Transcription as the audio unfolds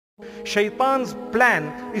Shaitan's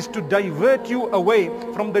plan is to divert you away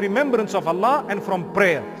from the remembrance of Allah and from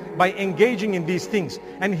prayer by engaging in these things.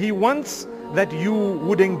 And he wants that you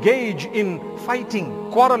would engage in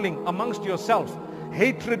fighting, quarreling amongst yourself,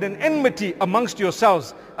 hatred and enmity amongst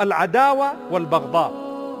yourselves. Al-adawa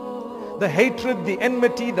wal-baghda. The hatred, the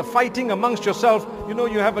enmity, the fighting amongst yourself. You know,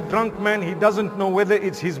 you have a drunk man, he doesn't know whether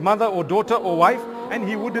it's his mother or daughter or wife, and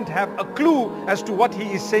he wouldn't have a clue as to what he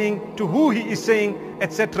is saying, to who he is saying,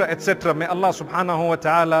 etc., etc. May Allah subhanahu wa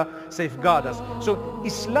ta'ala safeguard us. So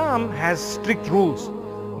Islam has strict rules.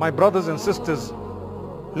 My brothers and sisters,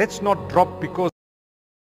 let's not drop because